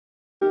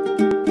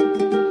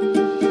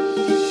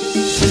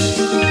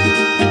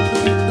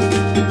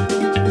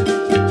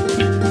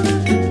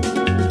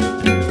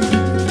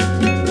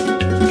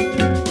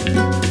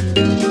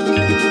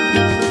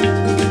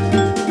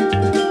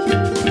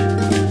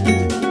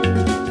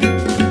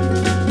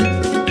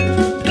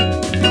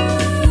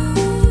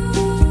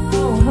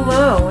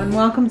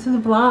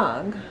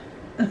vlog.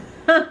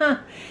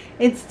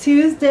 It's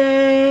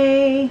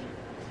Tuesday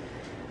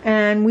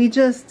and we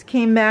just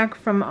came back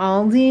from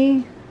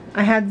Aldi.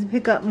 I had to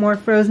pick up more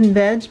frozen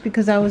veg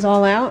because I was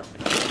all out.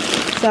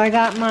 So I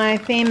got my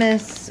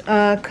famous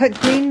cut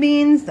green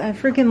beans. I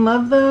freaking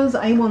love those.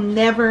 I will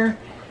never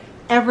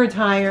ever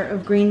tire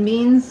of green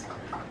beans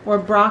or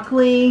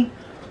broccoli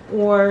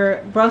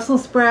or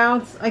Brussels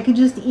sprouts. I could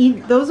just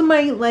eat. Those are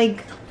my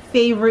like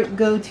favorite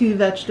go-to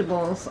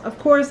vegetables. Of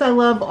course I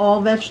love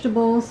all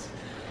vegetables.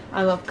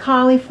 I love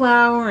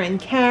cauliflower and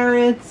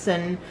carrots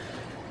and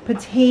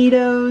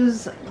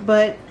potatoes,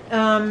 but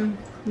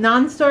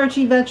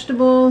non-starchy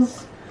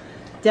vegetables,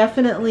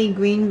 definitely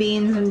green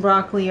beans and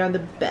broccoli are the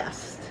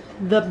best.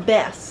 The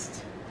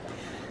best.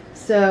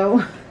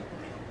 So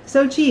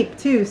cheap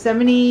too.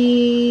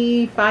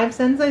 75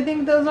 cents I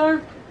think those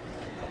are.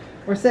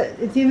 Or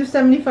it's either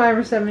 75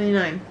 or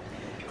 79.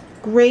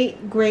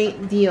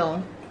 Great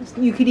deal.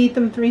 You could eat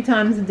them 3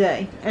 times a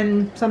day,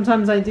 and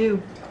sometimes I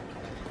do.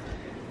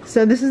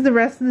 So this is the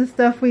rest of the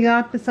stuff we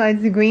got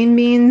besides the green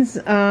beans.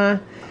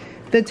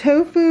 The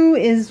tofu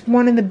is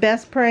one of the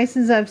best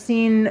prices I've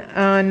seen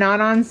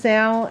not on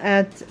sale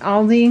at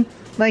Aldi.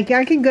 Like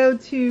I could go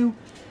to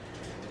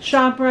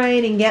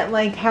ShopRite and get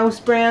like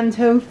house brand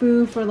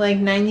tofu for like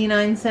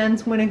 99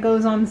 cents when it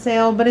goes on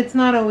sale, but it's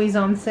not always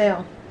on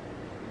sale.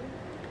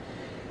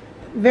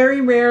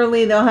 Very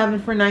rarely they'll have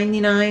it for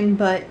 99,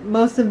 but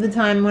most of the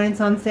time when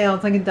it's on sale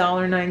it's like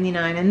 $1.99,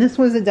 and this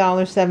was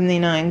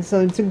 $1.79,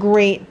 so it's a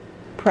great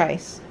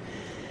price.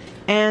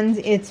 And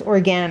it's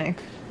organic,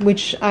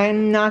 which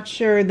I'm not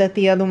sure that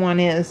the other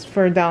one is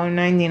for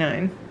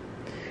 $1.99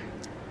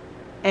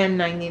 and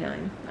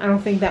 99. I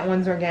don't think that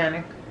one's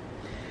organic.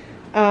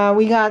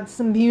 We got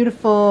some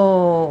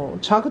beautiful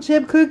chocolate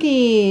chip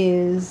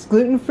cookies,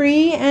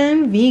 gluten-free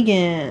and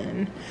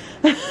vegan.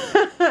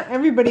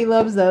 Everybody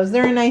loves those.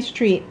 They're a nice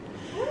treat.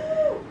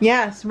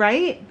 Yes,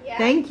 right? Yeah.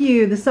 Thank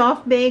you. The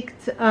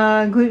soft-baked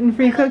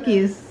gluten-free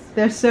cookies.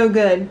 They're so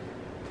good.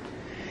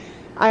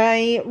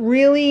 I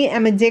really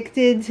am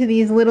addicted to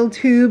these little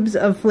tubes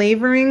of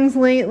flavorings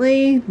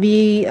lately.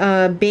 The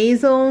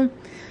basil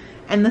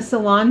and the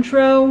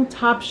cilantro,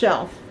 top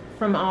shelf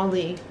from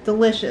Aldi.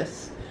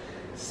 Delicious.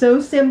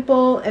 So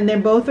simple, and they're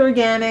both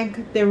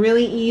organic. They're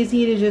really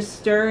easy to just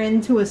stir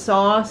into a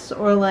sauce,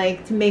 or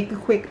like to make a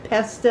quick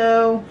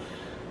pesto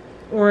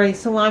or a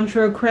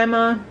cilantro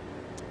crema.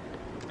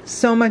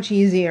 So much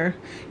easier.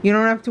 You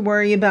don't have to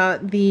worry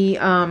about the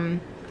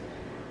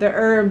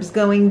herbs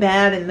going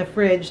bad in the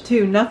fridge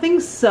too.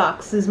 Nothing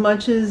sucks as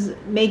much as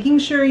making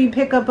sure you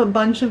pick up a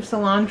bunch of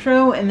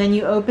cilantro and then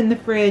you open the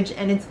fridge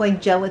and it's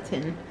like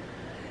gelatin.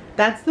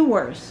 That's the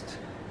worst.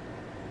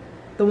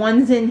 The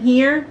ones in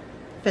here,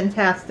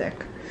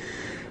 fantastic.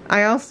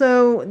 I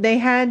also, they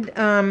had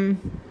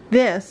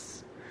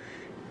this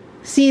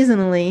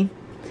seasonally.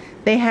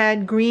 They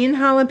had green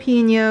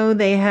jalapeno,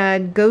 they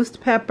had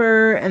ghost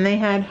pepper, and they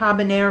had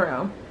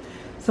habanero.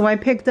 So I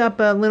picked up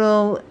a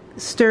little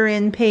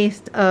stir-in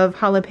paste of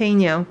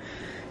jalapeno.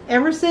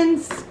 Ever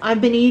since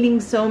I've been eating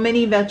so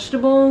many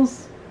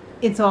vegetables,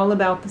 it's all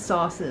about the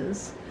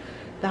sauces.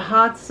 The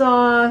hot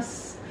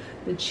sauce,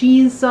 the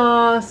cheese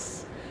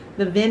sauce,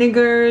 the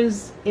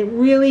vinegars. It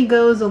really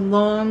goes a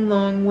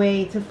long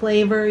way to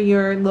flavor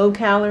your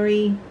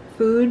low-calorie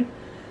food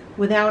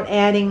without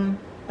adding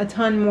a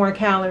ton more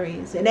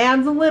calories. It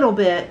adds a little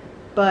bit,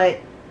 but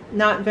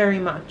not very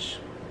much.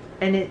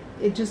 And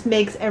it just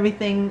makes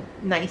everything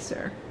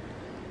nicer.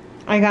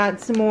 I got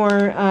some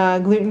more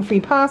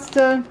gluten-free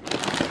pasta.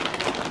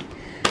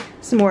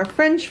 Some more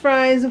French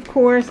fries, of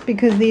course,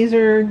 because these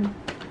are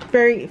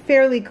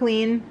fairly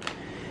clean.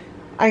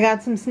 I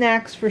got some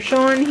snacks for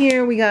Sean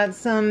here. We got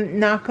some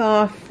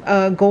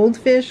knockoff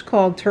goldfish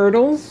called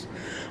turtles.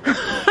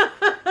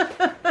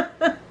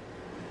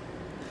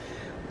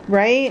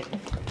 Right?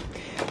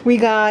 We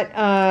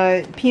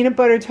got peanut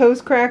butter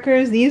toast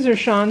crackers. These are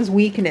Sean's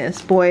weakness.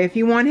 Boy, if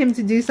you want him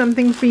to do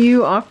something for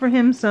you, offer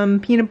him some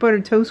peanut butter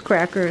toast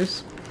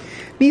crackers.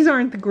 These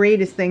aren't the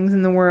greatest things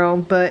in the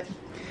world, but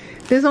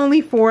there's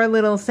only 4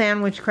 little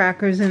sandwich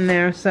crackers in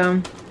there,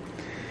 so.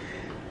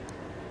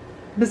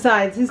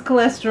 Besides, his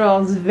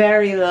cholesterol is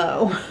very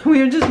low.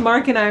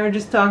 Mark and I were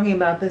just talking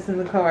about this in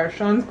the car.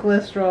 Sean's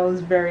cholesterol is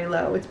very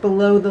low. It's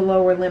below the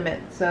lower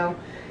limit, so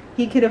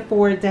he could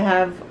afford to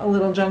have a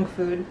little junk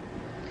food.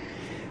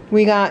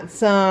 We got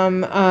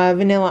some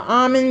vanilla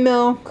almond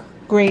milk.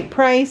 Great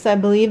price. I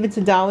believe it's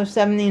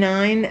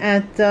 $1.79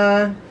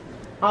 at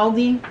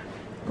Aldi.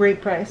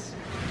 Great price.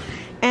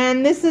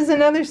 And this is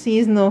another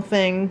seasonal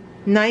thing.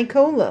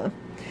 Cola.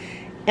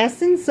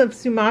 Essence of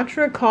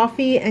Sumatra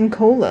coffee and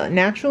cola.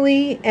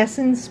 Naturally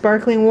essence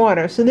sparkling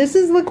water. So this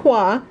is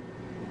LaCroix.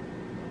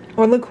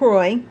 Or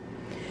LaCroix.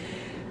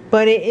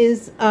 But it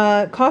is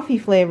coffee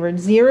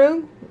flavored.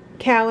 0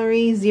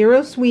 calorie,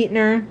 0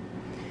 sweetener.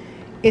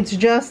 It's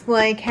just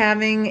like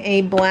having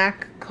a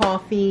black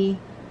coffee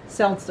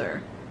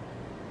seltzer,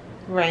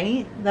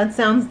 right? That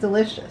sounds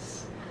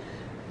delicious.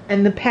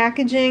 And the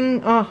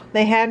packaging, oh,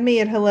 they had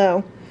me at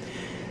hello.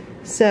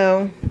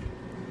 So,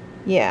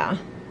 yeah.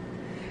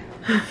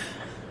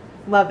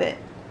 Love it.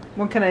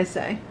 What can I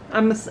say?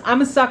 I'm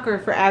a sucker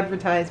for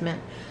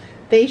advertisement.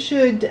 They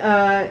should,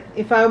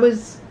 if I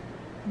was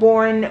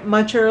born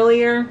much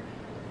earlier,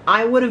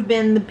 I would have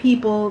been the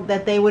people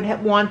that they would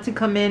want to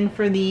come in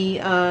for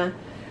the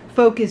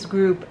focus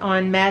group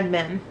on Mad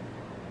Men,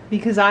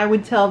 because I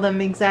would tell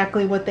them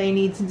exactly what they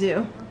need to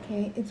do.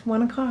 Okay, it's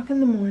 1 o'clock in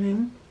the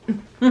morning.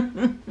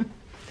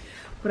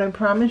 But I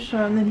promised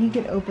Sean that he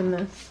could open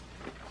this.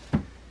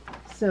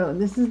 So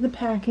this is the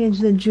package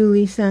that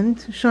Julie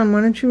sent. Sean,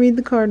 why don't you read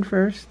the card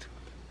first?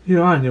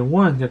 You are the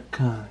wonder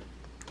card.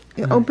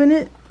 You open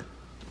it.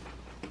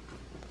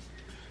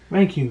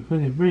 Thank you for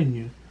the bring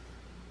you.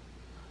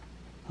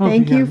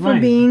 Thank you for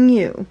being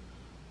you.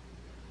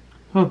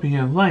 Hope you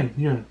have liked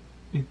your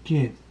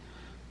gift.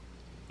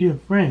 Your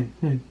friend,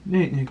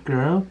 the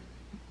girl.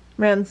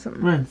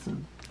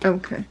 Ransom.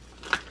 Okay.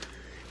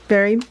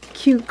 Very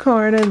cute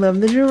card. I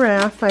love the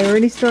giraffe. I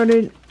already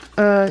started,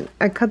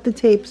 I cut the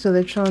tape so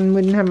that Sean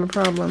wouldn't have a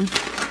problem.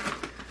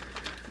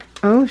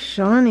 Oh,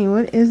 Shawnee,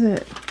 what is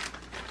it?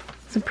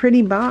 It's a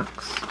pretty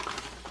box.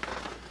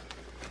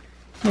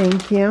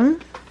 Thank you.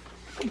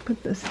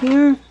 Put this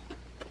here.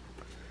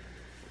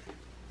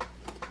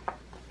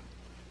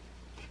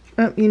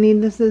 Oh, you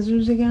need the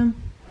scissors again?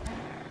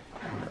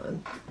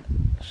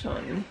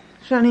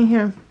 Shawnee,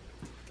 here.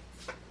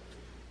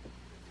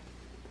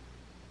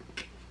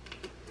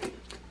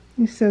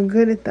 You're so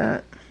good at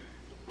that.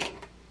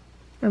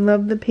 I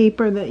love the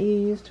paper that you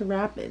use to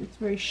wrap it. It's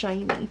very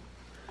shiny.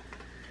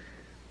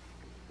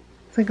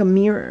 It's like a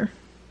mirror.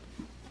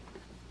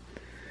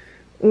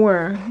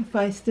 Or, if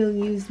I still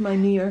use my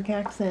New York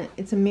accent,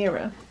 it's a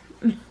mirror.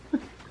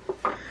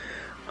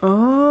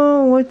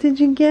 Oh, what did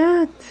you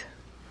get?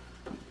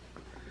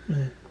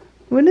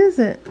 What is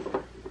it?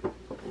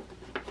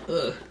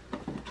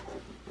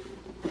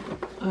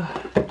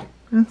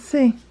 Let's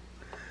see.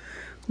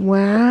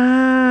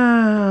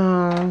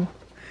 Wow.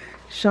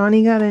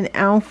 Shawnee got an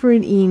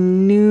Alfred E.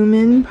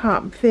 Newman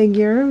pop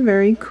figure.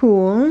 Very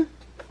cool.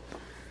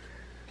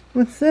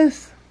 What's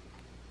this?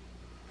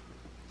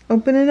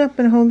 Open it up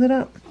and hold it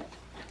up.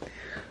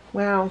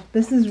 Wow,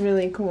 this is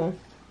really cool.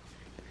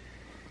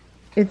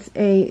 It's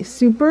a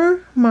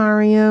Super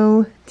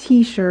Mario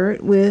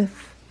t-shirt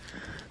with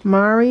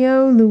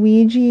Mario,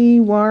 Luigi,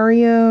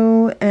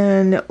 Wario,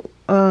 and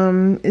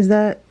is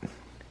that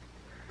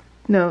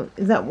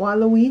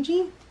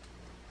Waluigi?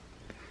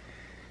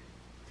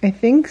 I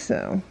think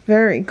so.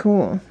 Very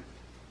cool.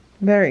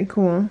 Very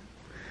cool.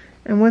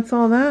 And what's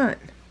all that?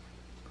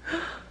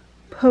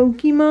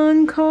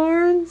 Pokemon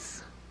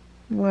cards?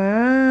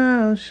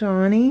 Wow,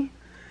 Shawnee.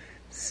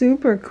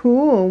 Super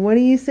cool. What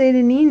do you say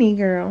to Nene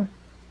girl?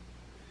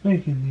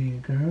 Thank you, Nene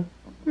girl.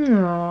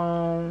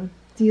 Aww.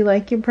 Do you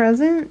like your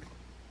present?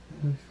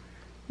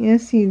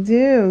 Yes, you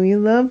do. You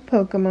love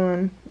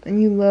Pokemon.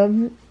 And you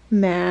love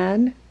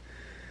Mad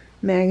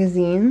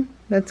magazine.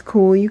 That's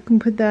cool. You can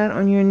put that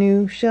on your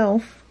new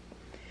shelf.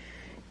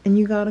 And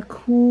you got a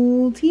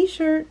cool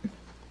t-shirt.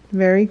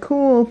 Very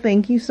cool.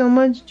 Thank you so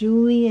much,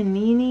 Julie and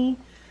Nene.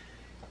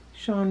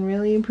 Sean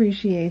really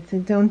appreciates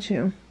it, don't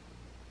you?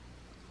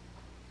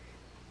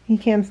 He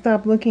can't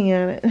stop looking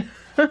at it.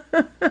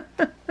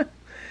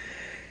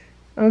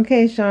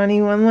 Okay,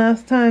 Shawnee, one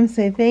last time.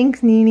 Say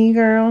thanks, Nene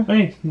girl.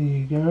 Thanks,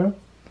 Nene girl.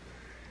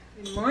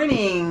 Good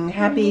morning.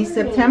 Happy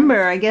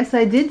September. I guess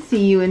I did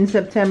see you in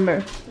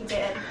September. You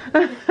did.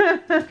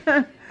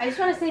 I just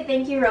want to say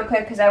thank you real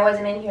quick because I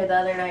wasn't in here the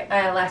other night,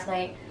 last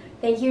night.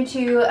 Thank you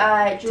to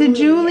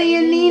Julie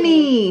and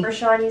Nene for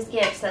Shawnee's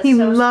gifts. That's he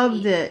so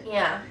loved sweet. it.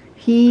 Yeah.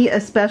 He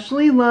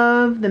especially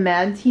loved the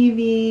Mad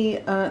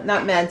TV,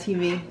 not Mad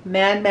TV,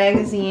 Mad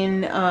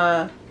Magazine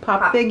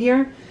pop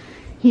figure.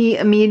 He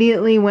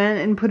immediately went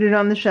and put it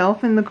on the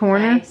shelf in the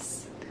corner.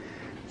 Nice.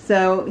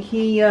 So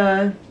he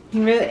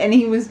really, and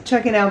he was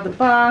checking out the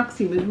box.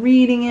 He was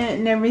reading it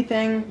and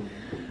everything.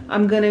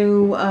 I'm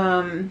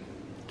gonna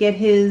get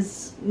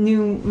his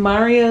new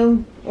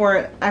Mario,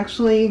 or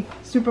actually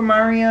Super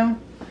Mario.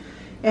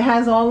 It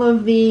has all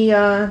of the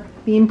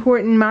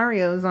important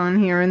Marios on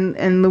here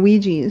and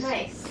Luigi's.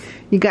 Nice.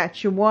 You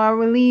got your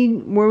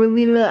Waluigi.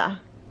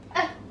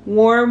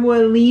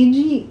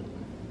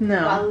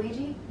 No.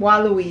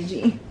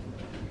 Waluigi.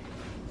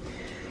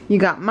 You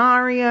got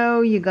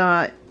Mario, you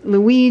got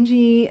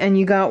Luigi, and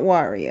you got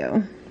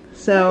Wario.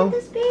 So. Look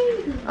at this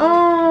baby.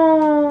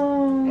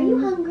 Oh. Are you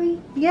hungry?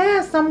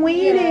 Yes, I'm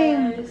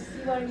waiting. Yes.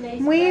 You want a nice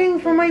I'm waiting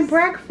for my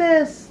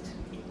breakfast.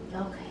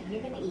 Okay,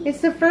 you're gonna eat. It's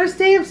the first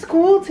day of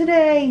school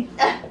today.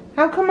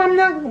 How come I'm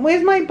not?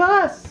 Where's my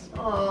bus?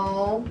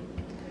 Oh.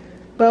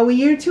 Bowie,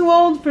 you're too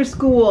old for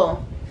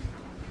school.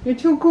 You're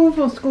too cool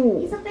for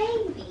school. He's a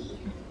baby.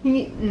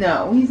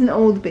 No, he's an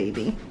old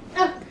baby.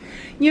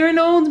 You're an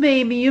old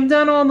baby. You've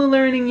done all the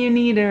learning you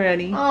need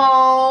already.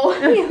 Oh,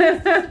 he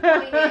was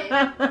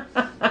disappointed.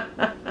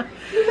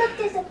 You look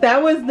disappointed.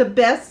 That was the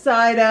best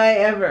side eye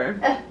ever.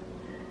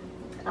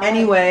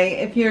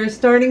 Anyway, if you're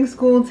starting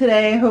school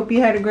today, I hope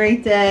you had a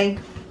great day.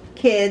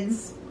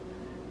 Kids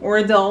or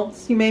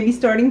adults, you may be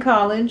starting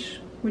college,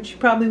 which you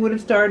probably would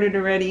have started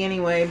already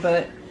anyway,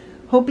 but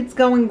hope it's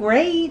going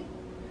great.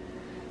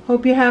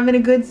 Hope you're having a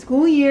good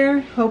school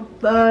year.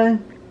 Hope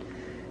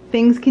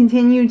things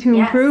continue to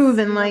improve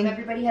and like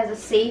everybody has a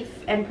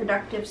safe and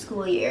productive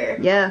school year.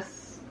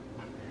 Yes.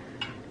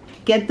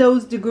 Get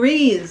those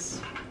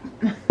degrees.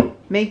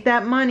 Make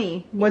that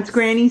money. What's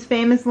Granny's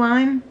famous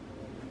line?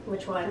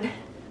 Which one?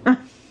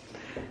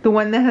 The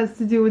one that has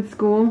to do with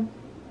school?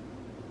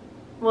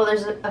 Well,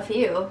 there's a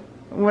few.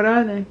 What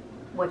are they?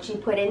 What you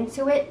put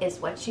into it is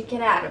what you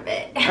get out of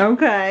it.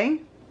 Okay.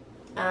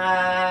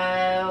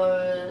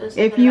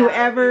 If you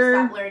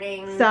ever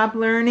stop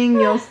learning,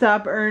 you'll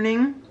stop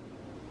earning.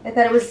 I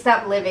thought it was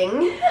stop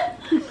living.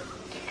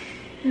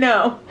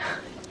 No.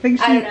 I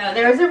don't know.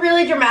 There was a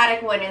really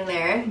dramatic one in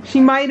there. She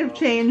might have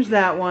changed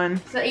that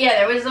one. So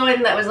yeah, there was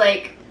one that was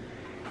like,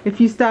 if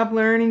you stop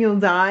learning, you'll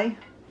die.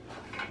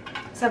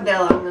 Something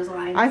along those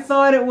lines. I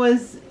thought it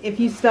was if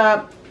you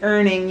stop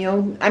earning,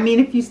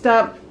 if you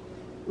stop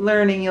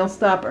learning, you'll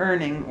stop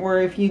earning. Or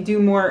if you do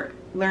more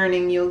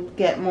learning, you'll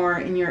get more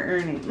in your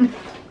earning.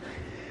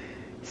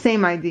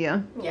 Same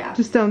idea. Yeah.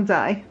 Just don't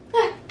die.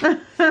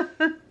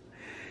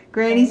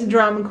 Granny's a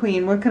drama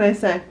queen. What can I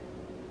say?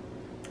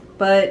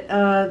 But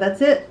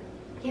that's it.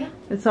 Yeah.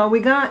 That's all we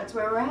got. That's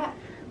where we're at.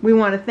 We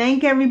want to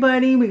thank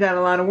everybody. We got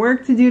a lot of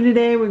work to do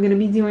today. We're going to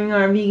be doing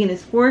our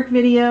Veganist Fork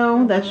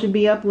video. That should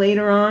be up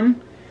later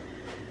on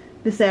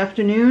this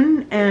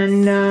afternoon.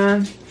 And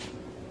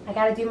I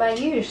got to do my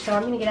use, so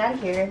I'm going to get out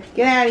of here.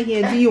 Get out of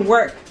here. Do your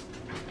work.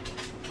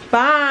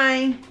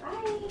 Bye.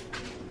 Bye.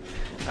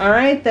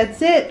 Alright,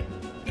 that's it.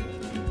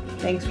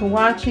 Thanks for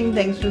watching.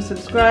 Thanks for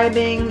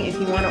subscribing. If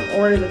you want to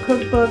order the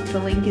cookbook, the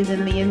link is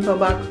in the info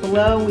box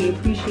below. We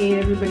appreciate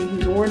everybody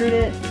who's ordered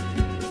it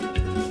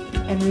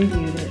and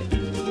reviewed it.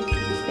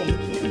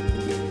 Thank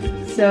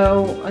you.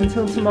 So,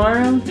 until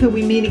tomorrow, till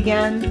we meet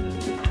again,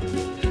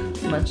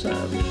 much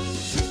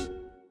love.